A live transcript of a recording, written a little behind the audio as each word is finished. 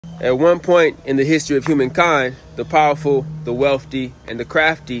At one point in the history of humankind, the powerful, the wealthy, and the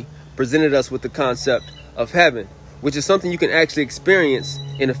crafty presented us with the concept of heaven, which is something you can actually experience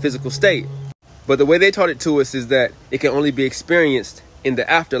in a physical state. But the way they taught it to us is that it can only be experienced in the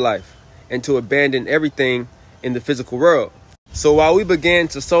afterlife, and to abandon everything in the physical world. So while we began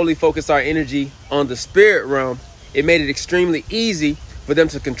to solely focus our energy on the spirit realm, it made it extremely easy for them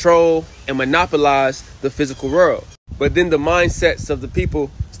to control and monopolize the physical world. But then the mindsets of the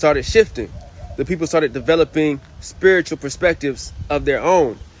people started shifting. The people started developing spiritual perspectives of their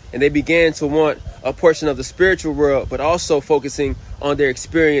own, and they began to want a portion of the spiritual world, but also focusing on their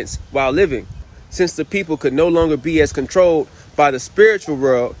experience while living. Since the people could no longer be as controlled by the spiritual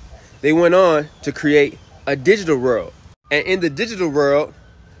world, they went on to create a digital world. And in the digital world,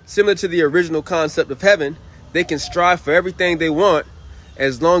 similar to the original concept of heaven, they can strive for everything they want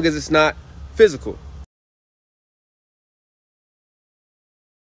as long as it's not physical.